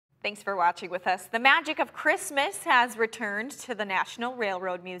Thanks for watching with us. The magic of Christmas has returned to the National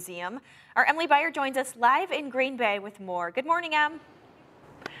Railroad Museum. Our Emily Byer joins us live in Green Bay with more. Good morning, Em.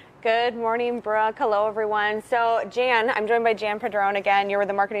 Good morning, Brooke. Hello, everyone. So, Jan, I'm joined by Jan Padron again. You're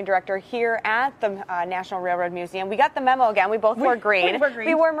the marketing director here at the National Railroad Museum. We got the memo again. We both wore green.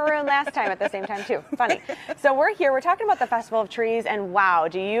 We wore maroon last time at the same time, too. Funny. So we're here. We're talking about the Festival of Trees, and wow,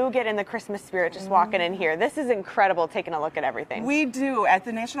 do you get in the Christmas spirit just walking in here. This is incredible, taking a look at everything. We do. At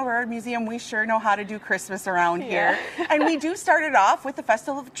the National Railroad Museum, we sure know how to do Christmas around here. And we do start it off with the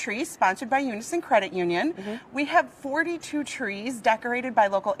Festival of Trees, sponsored by Unison Credit Union. We have 42 trees decorated by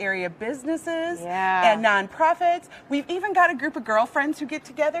local area businesses and nonprofits. We've even got a group of girlfriends who get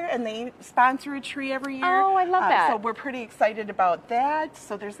together and they sponsor a tree every year. Oh, I love that. So we're pretty excited about that.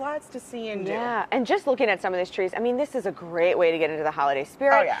 So there's lots to see and do. Yeah, and just looking at some of these trees, I mean, this is a great way to get into the holiday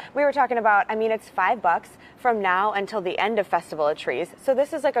spirit. Oh, yeah. We were talking about, I mean, it's $5 from now until the end of Festival of Trees. So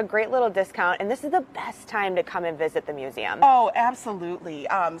this is like a great little discount, and this is the best time to come and visit the museum. Oh, absolutely.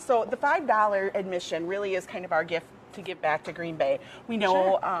 So the $5 admission really is kind of our gift to give back to Green Bay. We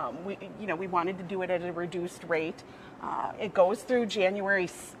know, we wanted to do it at a reduced rate. It goes through January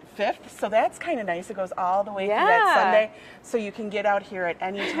 5th, so that's kind of nice. It goes all the way through that Sunday, so you can get out here at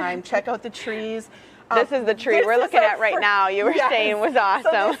any time, check out the trees. This is the tree we're looking at right now. You were saying was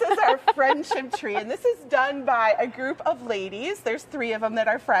awesome. So this is our friendship tree, and this is done by a group of ladies. There's 3 of them that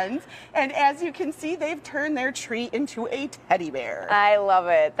are friends, and as you can see, they've turned their tree into a teddy bear. I love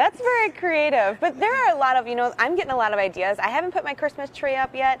it. That's very creative. But there are a lot of, I'm getting a lot of ideas. I haven't put my Christmas tree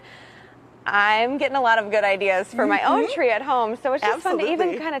up yet. I'm getting a lot of good ideas for my own tree at home, so it's just fun to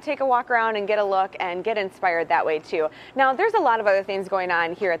even kind of take a walk around and get a look and get inspired that way too. Now, there's a lot of other things going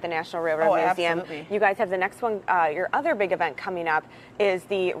on here at the National Railroad Museum. Absolutely. You guys have the next one, your other big event coming up is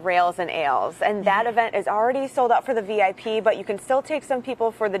the Rails and Ales, and that event is already sold out for the VIP, but you can still take some people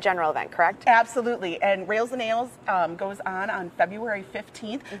for the general event, correct? Absolutely, and Rails and Ales goes on February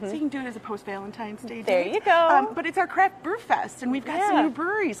 15th, so you can do it as a post-Valentine's Day There date. you go. But it's our craft brew fest, and we've got some new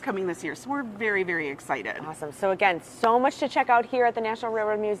breweries coming this year, so we're very, very excited. Awesome. So again, so much to check out here at the National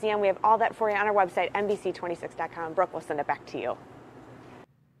Railroad Museum. We have all that for you on our website, NBC26.com. Brooke, we'll send it back to you.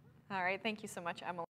 All right. Thank you so much, Emily.